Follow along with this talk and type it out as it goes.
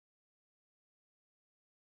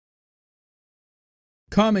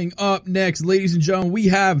Coming up next, ladies and gentlemen, we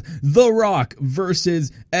have The Rock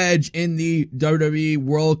versus Edge in the WWE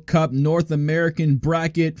World Cup North American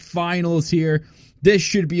Bracket Finals here. This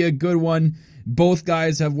should be a good one. Both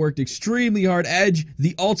guys have worked extremely hard. Edge,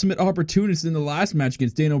 the ultimate opportunist in the last match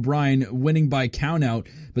against Daniel Bryan, winning by countout,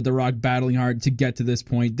 but The Rock battling hard to get to this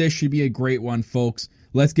point. This should be a great one, folks.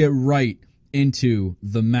 Let's get right into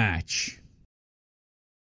the match.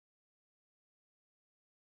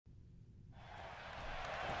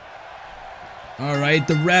 All right,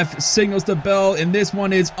 the ref signals the bell, and this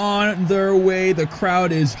one is on their way. The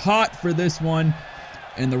crowd is hot for this one,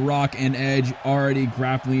 and The Rock and Edge already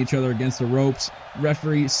grappling each other against the ropes.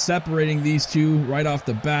 Referee separating these two right off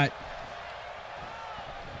the bat.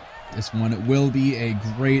 This one will be a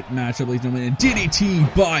great matchup, ladies and gentlemen. And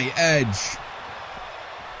DDT by Edge.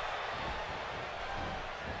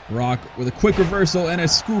 Rock with a quick reversal and a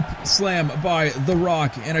scoop slam by The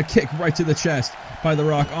Rock, and a kick right to the chest by The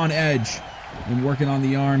Rock on Edge. And working on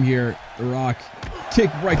the arm here, The Rock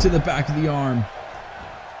kick right to the back of the arm.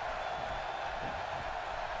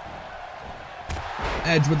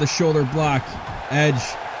 Edge with the shoulder block. Edge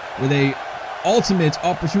with a ultimate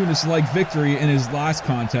opportunist-like victory in his last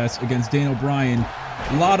contest against Daniel Bryan.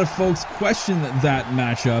 A lot of folks question that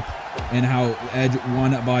matchup and how Edge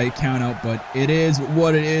won by countout, but it is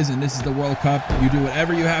what it is, and this is the World Cup. You do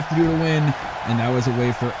whatever you have to do to win, and that was a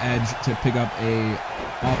way for Edge to pick up a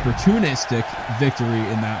opportunistic victory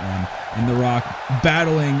in that one. And The Rock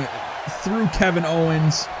battling through Kevin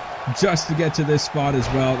Owens just to get to this spot as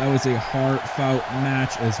well. That was a hard-fought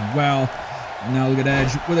match as well. Now look at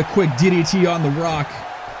Edge with a quick DDT on The Rock.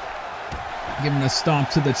 Giving a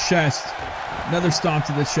stomp to the chest. Another stomp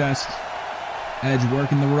to the chest. Edge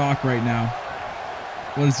working The Rock right now.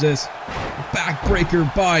 What is this?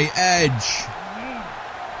 Backbreaker by Edge.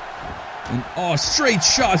 And oh, straight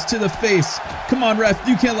shots to the face. Come on, ref,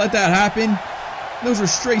 you can't let that happen. Those are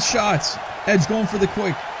straight shots. Edge going for the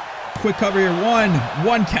quick cover here.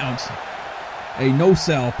 One count. A no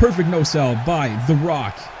sell, perfect no sell by The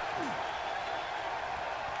Rock.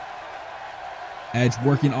 Edge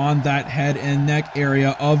working on that head and neck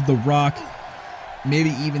area of The Rock.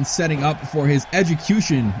 Maybe even setting up for his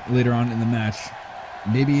execution later on in the match.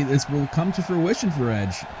 Maybe this will come to fruition for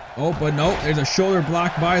Edge. Oh, but no, there's a shoulder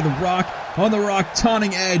block by The Rock. On The Rock,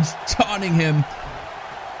 taunting Edge, taunting him.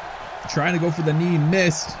 Trying to go for the knee,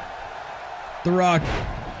 missed. The Rock,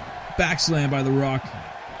 backslam by The Rock.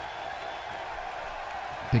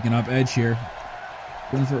 Picking up Edge here.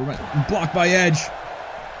 Going for a block by Edge.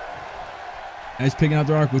 Edge picking up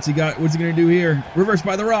The Rock. What's he got? What's he going to do here? Reversed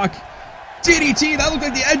by The Rock. DDT, that looked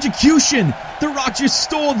like the execution. The Rock just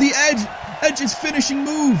stole the Edge's finishing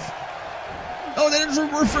move. Oh, there's a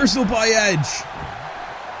reversal by Edge.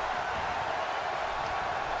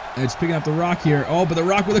 Edge picking up The Rock here. Oh, but The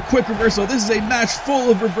Rock with a quick reversal. This is a match full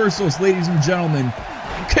of reversals, ladies and gentlemen.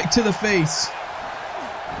 Kick to the face.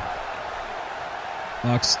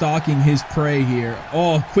 Rock stalking his prey here.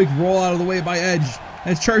 Oh, quick roll out of the way by Edge.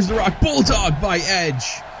 Edge charges The Rock. Bulldog by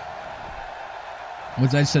Edge.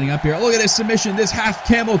 What's Edge setting up here? Look at this submission. This half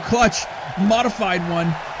camel clutch. Modified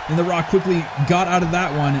one. And The Rock quickly got out of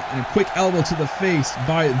that one. And a quick elbow to the face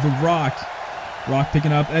by The Rock. Rock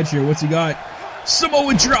picking up Edge here. What's he got?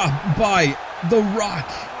 Samoan drop by The Rock.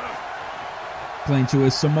 Playing to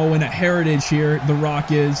his Samoan heritage here. The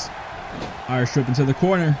Rock is. Irish whip into the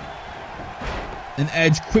corner. And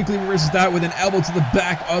Edge quickly reverses that with an elbow to the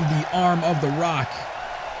back of the arm of The Rock.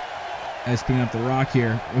 Edge picking up The Rock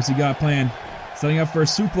here. What's he got planned? Setting up for a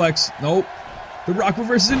suplex. Nope. The Rock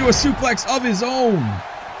reverses into a suplex of his own.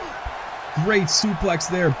 Great suplex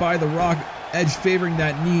there by The Rock. Edge favoring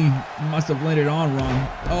that knee. Must have landed on wrong.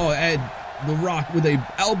 Oh, The Rock with a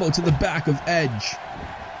elbow to the back of Edge.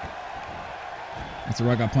 That's The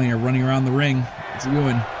Rock got playing here, running around the ring. What's he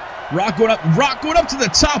doing? Rock going up to the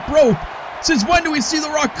top rope. Since when do we see The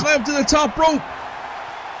Rock climb up to the top rope?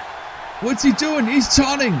 What's he doing? He's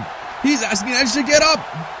taunting. He's asking Edge to get up.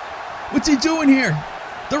 What's he doing here?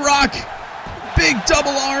 The Rock. Big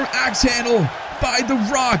double arm axe handle by The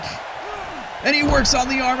Rock. And he works on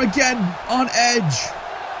the arm again on Edge.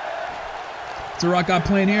 The Rock got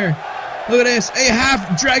playing here. Look at this. A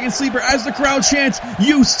half dragon sleeper as the crowd chants,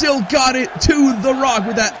 "You still got it," to The Rock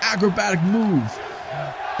with that acrobatic move.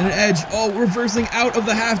 And an Edge, reversing out of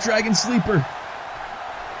the half dragon sleeper.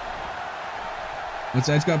 What's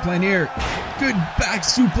Edge got playing here? Good back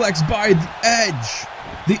suplex by Edge.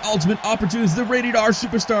 The ultimate opportunist, the rated R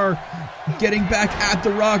superstar, getting back at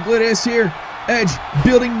The Rock. Look at this here. Edge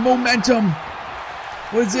building momentum.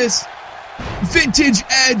 What is this? Vintage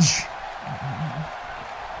Edge.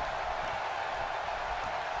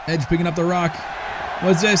 Edge picking up The Rock.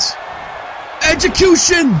 What's this?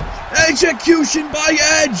 Execution! Execution by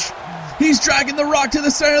Edge! He's dragging The Rock to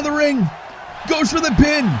the center of the ring. Goes for the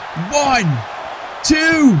pin. 1, 2,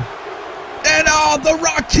 and The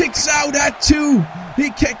Rock kicks out at 2.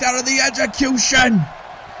 He kicked out of the execution.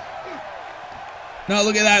 Now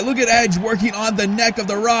look at that. Look at Edge working on the neck of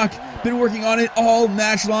The Rock. Been working on it all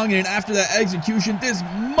match long, and after that execution, this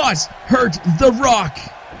must hurt The Rock.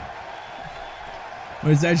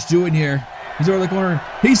 What is Edge doing here? He's over the corner.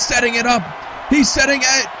 He's setting it up. He's setting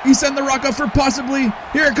it. He's setting The Rock up for possibly.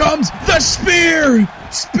 Here it comes. The spear.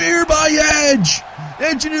 Spear by Edge.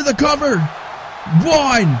 Edge into the cover.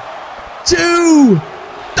 1, 2.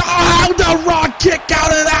 Oh, The Rock kicked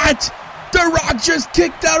out of that. The Rock just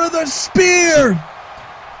kicked out of the spear.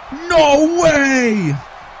 No way.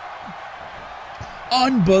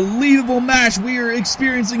 Unbelievable match we are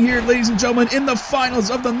experiencing here, ladies and gentlemen, in the finals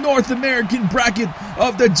of the North American bracket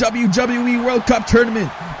of the WWE World Cup Tournament.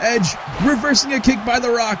 Edge reversing a kick by The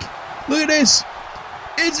Rock. Look at this.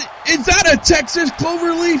 Is that a Texas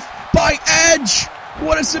Cloverleaf by Edge?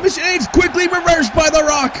 What a submission. It's quickly reversed by The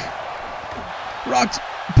Rock. Rock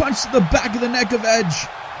punched to the back of the neck of Edge.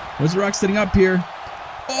 What's The Rock setting up here?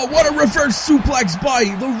 Oh, what a reverse suplex by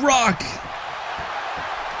The Rock.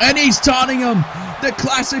 And he's taunting him. The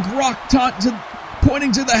classic Rock taunt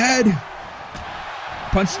pointing to the head.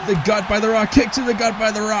 Punch to the gut by The Rock. Kick to the gut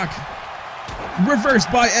by The Rock.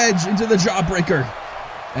 Reversed by Edge into the jawbreaker.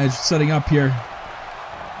 Edge setting up here.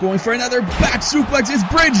 Going for another back suplex. It's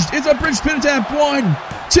bridged. It's a bridge pin attempt. 1,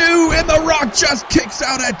 2, and The Rock just kicks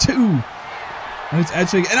out at 2. And it's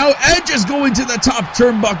Edge. And now Edge is going to the top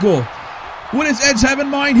turnbuckle. What does Edge have in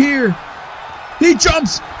mind here? He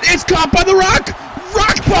jumps. It's caught by The Rock.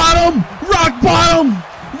 Rock bottom. Rock bottom.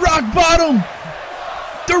 Rock bottom.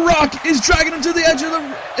 The Rock is dragging him to the edge of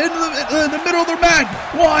the middle of the mat.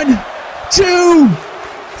 1, 2,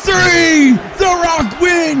 3. The Rock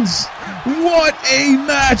wins. What a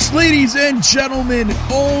match, ladies and gentlemen.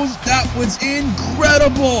 Oh, that was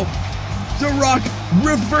incredible. The Rock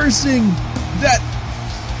reversing that.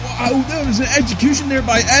 Wow, that was an execution there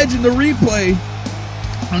by Edge in the replay.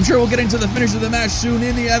 I'm sure we'll get into the finish of the match soon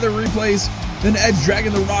in the other replays. Then Edge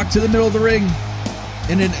dragging The Rock to the middle of the ring.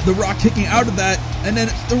 And then The Rock kicking out of that. And then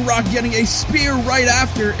The Rock getting a spear right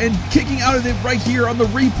after and kicking out of it right here on the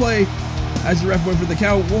replay. As the ref went for the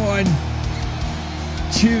count. 1,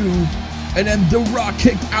 2. And then The Rock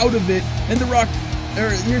kicked out of it. And The Rock,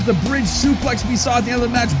 here's the bridge suplex we saw at the end of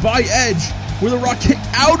the match by Edge. Where The Rock kicked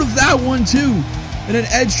out of that one too. And then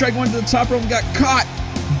Edge tried going to the top rope and got caught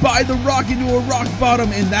by The Rock into a rock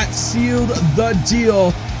bottom, and that sealed the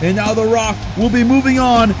deal. And now The Rock will be moving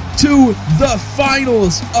on to the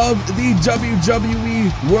finals of the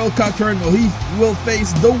WWE World Cup Tournament. He will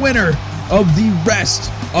face the winner of the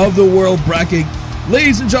rest of the world bracket.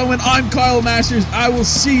 Ladies and gentlemen, I'm Kyle Masters. I will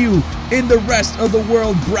see you in the rest of the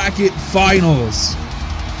world bracket finals.